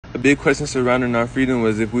A big question surrounding our freedom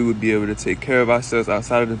was if we would be able to take care of ourselves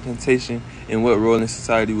outside of the plantation and what role in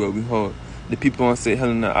society would we hold. The people on St.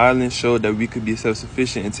 Helena Island showed that we could be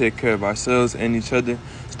self-sufficient and take care of ourselves and each other,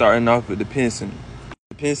 starting off with the Penn Center.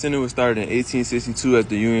 The Penn Center was started in 1862 as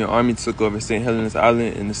the Union Army took over St. Helena's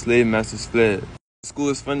Island and the slave masters fled. The school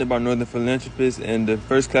is funded by Northern philanthropists, and the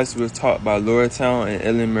first class was taught by Laura Town and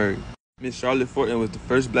Ellen Murray. Miss Charlotte Fortin was the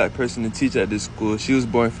first black person to teach at this school. She was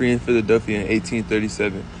born free in Philadelphia in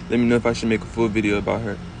 1837. Let me know if I should make a full video about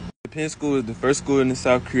her. The Penn School was the first school in the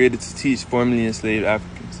South created to teach formerly enslaved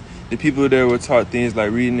Africans. The people there were taught things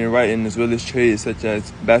like reading and writing as well as trades such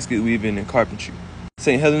as basket weaving and carpentry.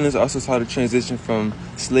 St. Helena's also saw the transition from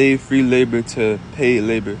slave-free labor to paid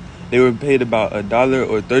labor. They were paid about $1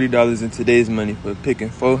 or $30 in today's money for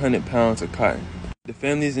picking 400 pounds of cotton. The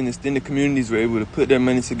families and extended communities were able to put their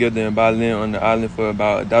money together and buy land on the island for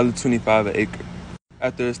about $1.25 an acre.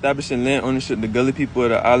 After establishing land ownership, the Gullah people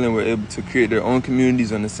of the island were able to create their own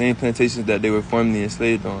communities on the same plantations that they were formerly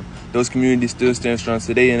enslaved on. Those communities still stand strong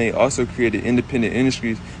today, and they also created independent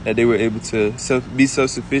industries that they were able to be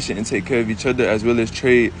self-sufficient and take care of each other, as well as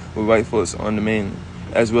trade with white folks on the mainland,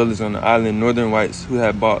 as well as on the island, northern whites who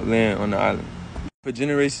had bought land on the island. For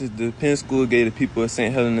generations, the Penn School gave the people of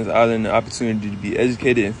St. Helena's Island the opportunity to be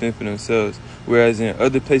educated and fend for themselves, whereas in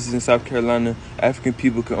other places in South Carolina, African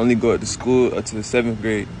people could only go to school up to the 7th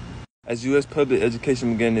grade. As U.S. public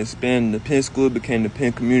education began to expand, the Penn School became the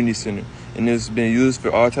Penn Community Center, and it's been used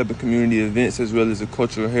for all types of community events as well as a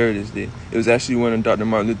cultural heritage day. It was actually one of Dr.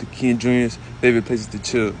 Martin Luther King Jr.'s favorite places to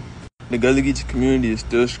chill. The Gullah Geechee community is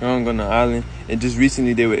still strong on the island, and just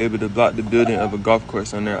recently they were able to block the building of a golf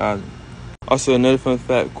course on their island. Also, another fun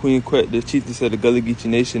fact, Queen Quet, the chiefess of the Gullah Geechee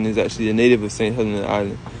Nation, is actually a native of St. Helena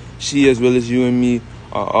Island. She, as well as you and me,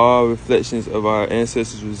 are all reflections of our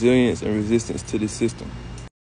ancestors' resilience and resistance to the system.